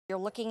You're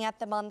looking at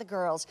them on the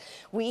girls.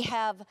 We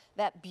have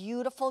that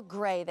beautiful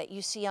gray that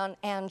you see on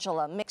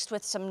Angela mixed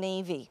with some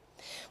navy.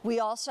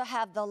 We also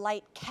have the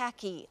light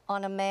khaki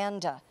on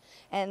Amanda.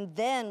 And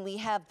then we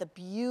have the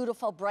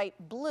beautiful bright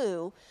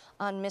blue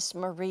on Miss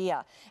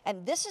Maria.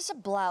 And this is a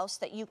blouse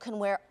that you can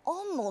wear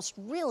almost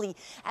really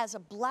as a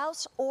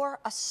blouse or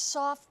a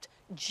soft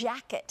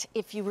jacket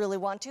if you really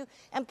want to,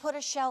 and put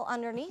a shell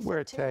underneath. Wear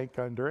a tank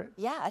under it.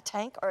 Yeah, a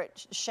tank or a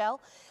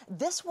shell.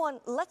 This one,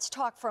 let's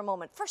talk for a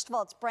moment. First of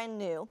all, it's brand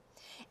new,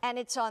 and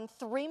it's on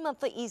 3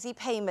 monthly easy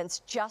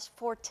payments just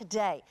for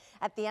today.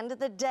 At the end of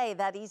the day,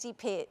 that easy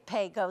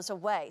pay goes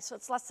away, so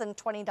it's less than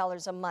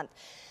 $20 a month.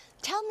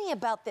 Tell me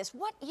about this.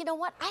 You know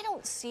what? I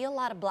don't see a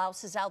lot of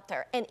blouses out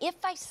there. And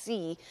if I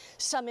see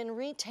some in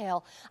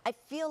retail, I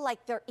feel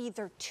like they're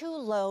either too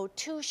low,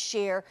 too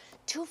sheer,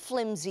 too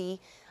flimsy.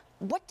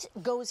 What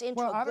goes into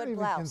a good blouse? Well, I don't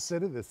even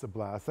consider this a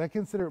blouse. I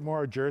consider it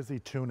more a jersey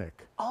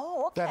tunic.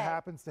 Oh, okay. That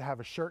happens to have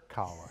a shirt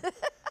collar.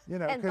 You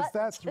know, because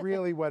that's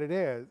really what it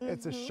is.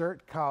 It's a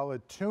shirt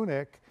collared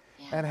tunic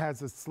and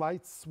has a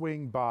slight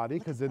swing body,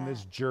 because in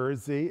this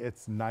jersey,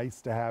 it's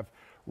nice to have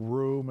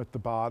room at the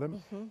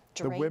bottom.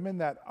 The women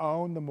that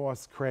own the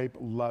Moss Crepe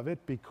love it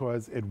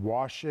because it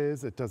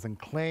washes, it doesn't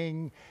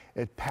cling,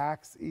 it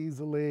packs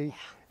easily,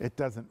 it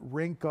doesn't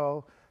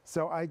wrinkle.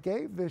 So I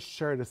gave this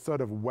shirt a sort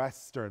of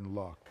Western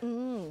look,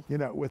 you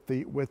know, with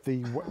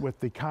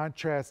the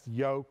contrast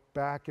yoke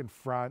back and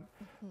front,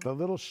 the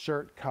little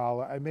shirt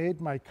collar. I made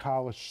my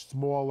collar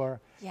smaller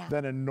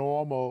than a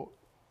normal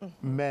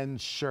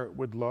men's shirt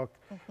would look.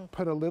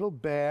 Put a little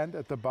band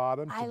at the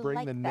bottom to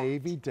bring the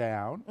navy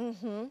down.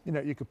 You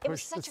know, you could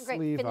push the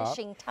sleeve up. It was such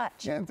a great finishing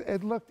touch. And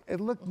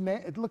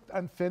it looked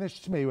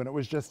unfinished to me when it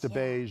was just a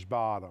beige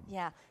bottom.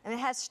 Yeah, and it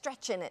has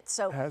stretch in it.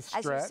 So as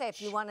you say,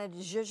 if you want to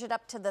zhuzh it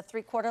up to the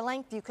 3/4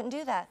 length, you can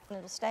do that and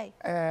it'll stay.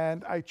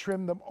 And I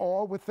trimmed them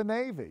all with the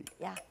navy.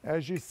 Yeah.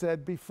 As you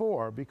said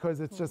before, because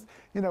it's just,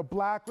 you know,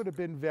 black would have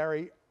been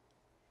very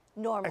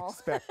normal.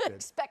 Expected.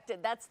 Expected,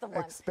 that's the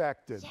one.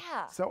 Expected.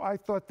 Yeah. So I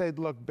thought they'd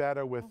look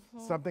better with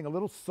something a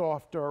little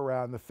softer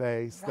around the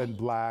face than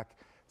black.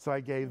 So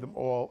I gave them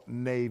all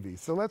navy.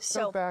 So let's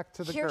go back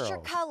to the girls. Here's your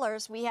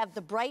colors. We have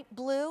the bright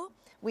blue,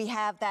 we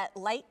have that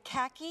light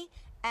khaki,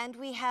 and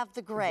we have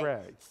the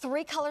gray.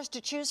 3 colors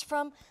to choose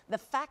from. The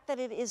fact that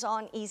it is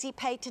on Easy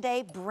Pay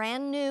today,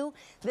 brand new,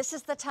 this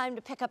is the time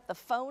to pick up the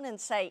phone and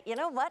say, you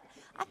know what?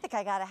 I think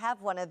I gotta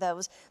have one of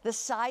those. The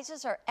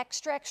sizes are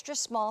extra, extra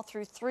small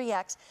through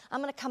 3X.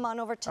 I'm gonna come on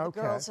over to the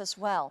girls as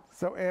well.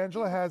 So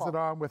Angela has it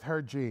on with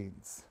her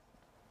jeans.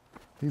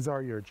 These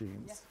are your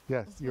jeans.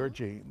 Yes, your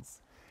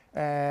jeans.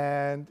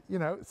 And, you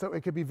know, so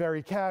it could be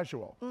very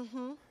casual.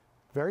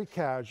 Very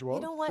casual. You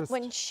know what,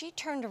 when she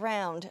turned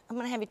around, I'm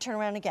gonna have you turn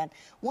around again.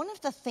 One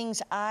of the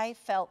things I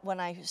felt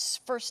when I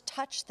first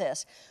touched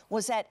this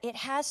was that it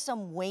has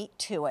some weight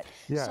to it,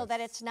 so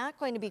that it's not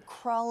going to be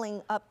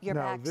crawling up your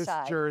backside.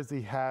 No, this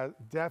jersey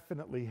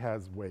definitely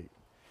has weight.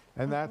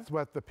 And that's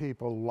what the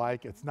people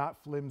like. It's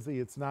not flimsy,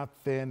 it's not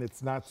thin,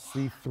 it's not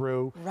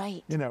see-through.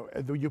 Right. You know,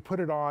 you put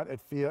it on,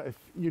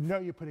 you know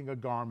you're putting a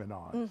garment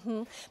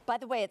on. By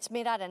the way, it's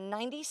made out of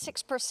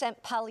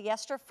 96%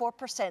 polyester,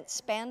 4%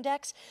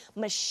 spandex,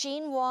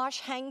 machine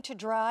wash, hang to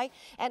dry,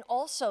 and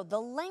also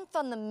the length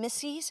on the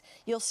missies,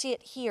 you'll see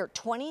it here,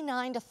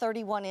 29 to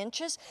 31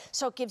 inches,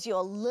 so it gives you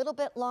a little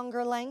bit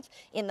longer length.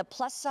 In the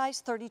plus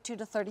size, 32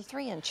 to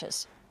 33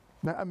 inches.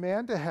 Now,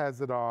 Amanda has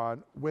it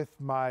on with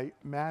my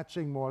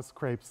matching Moss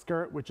Crepe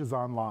skirt, which is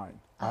online.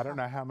 I don't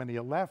know how many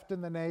are left in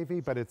the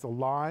navy, but it's a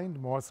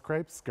lined Moss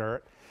Crepe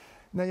skirt.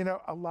 Now, you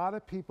know, a lot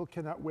of people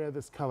cannot wear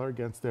this color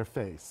against their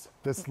face,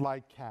 this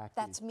light khaki.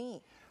 That's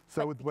me.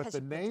 So with what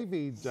the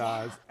navy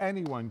does,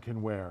 anyone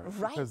can wear it,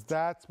 because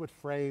that's what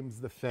frames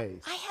the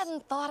face. I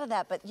hadn't thought of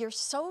that, but you're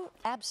so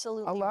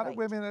absolutely right. A lot of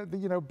women,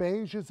 you know,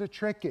 beiges are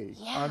tricky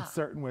on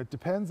certain women. It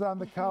depends on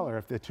the color.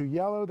 If they're too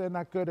yellow, they're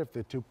not good. If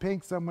they're too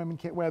pink, some women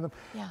can't wear them.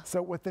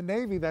 So with the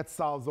navy, that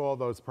solves all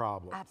those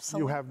problems.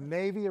 Absolutely. You have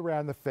navy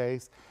around the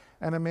face,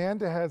 and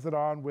Amanda has it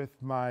on with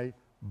my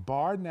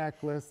bar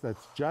necklace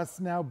that's just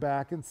now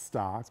back in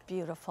stock. It's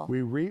beautiful.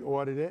 We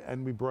reordered it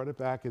and we brought it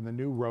back in the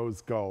new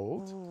rose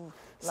gold.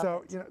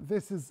 So, you know,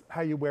 this is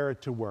how you wear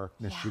it to work.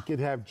 You could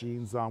have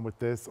jeans on with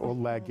this or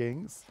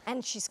leggings.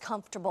 And she's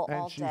comfortable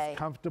all day. And she's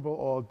comfortable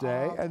all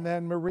day. And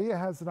then Maria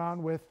has it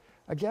on with,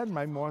 again,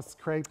 my Moss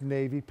Crepe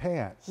navy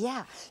pant.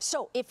 Yeah,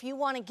 so if you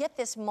want to get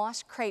this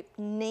Moss Crepe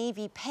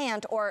navy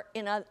pant or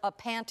in a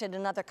pant in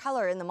another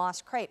color in the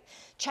Moss Crepe,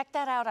 check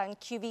that out on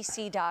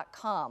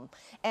QVC.com.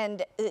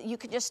 And you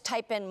can just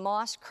type in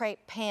Moss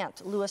Crepe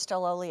pant, Louis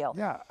Dell'Olio.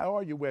 Yeah,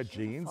 or you wear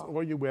jeans,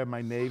 or you wear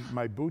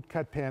my boot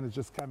cut pant is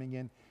just coming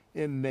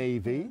in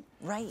navy.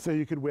 So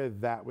you could wear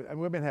that. And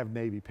women have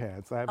navy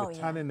pants. I have a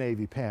ton of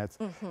navy pants.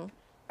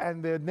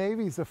 And the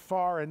navies are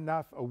far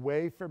enough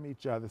away from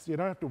each other, so you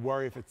don't have to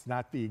worry if it's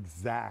not the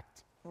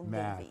exact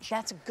match.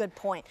 That's a good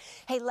point.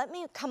 Hey, let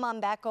me come on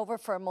back over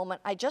for a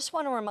moment. I just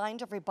want to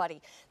remind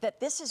everybody that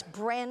this is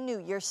brand new.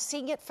 You're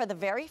seeing it for the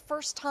very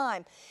first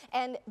time.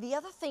 And the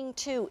other thing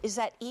too is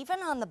that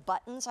even on the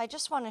buttons, I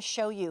just want to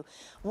show you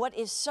what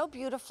is so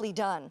beautifully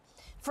done.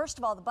 First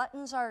of all, the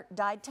buttons are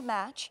dyed to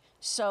match,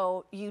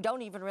 so you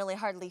don't even really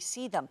hardly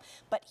see them.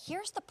 But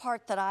here's the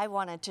part that I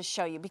wanted to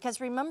show you, because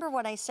remember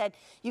what I said,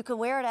 you can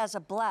wear it as a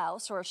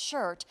blouse or a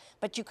shirt,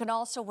 but you can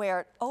also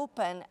wear it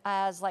open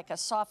as like a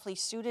softly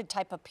suited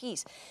type of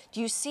piece. Do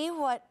you see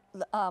what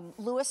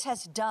Louis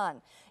has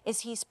done?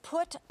 Is he's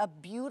put a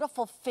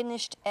beautiful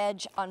finished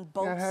edge on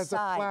both sides. It has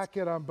a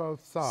placket on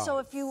both sides. So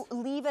if you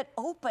leave it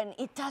open,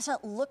 it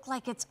doesn't look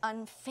like it's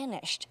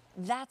unfinished.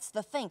 That's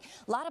the thing.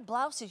 A lot of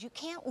blouses, you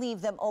can't leave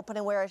them open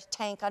and wear a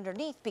tank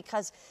underneath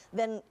because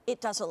then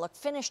it doesn't look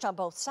finished on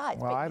both sides.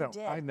 Well, but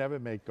I never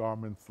make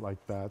garments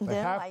like that. They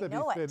No, have to be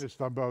finished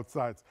on both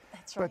sides.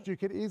 That's right. But you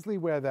could easily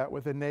wear that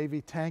with a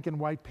navy tank and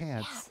white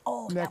pants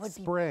Oh, next that would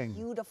spring. be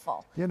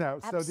beautiful. You know,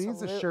 so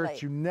these are shirts Absolutely.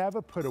 you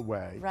never put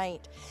away.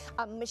 Right.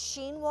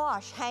 Machine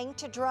wash, hang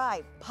to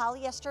dry,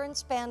 polyester and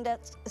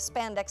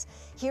spandex.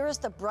 Here is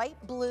the bright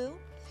blue.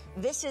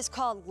 This is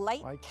called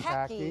light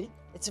khaki.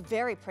 It's a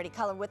very pretty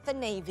color with the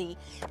navy,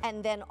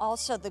 and then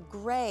also the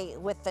gray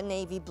with the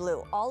navy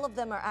blue. All of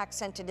them are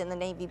accented in the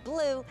navy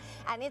blue,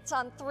 and it's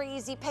on 3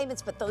 easy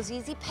payments, but those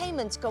easy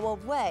payments go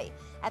away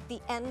at the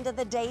end of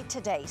the day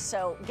today.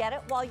 So get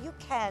it while you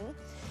can.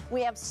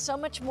 We have so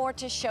much more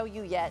to show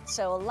you yet,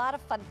 so a lot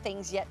of fun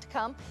things yet to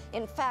come.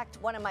 In fact,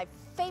 one of my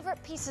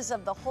favorite pieces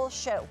of the whole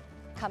show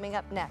coming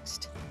up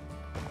next.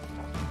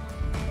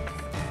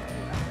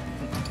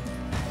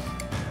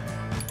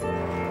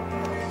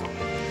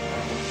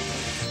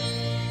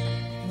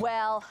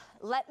 Well,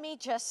 let me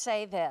just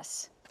say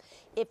this.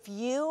 If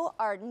you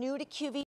are new to QVC,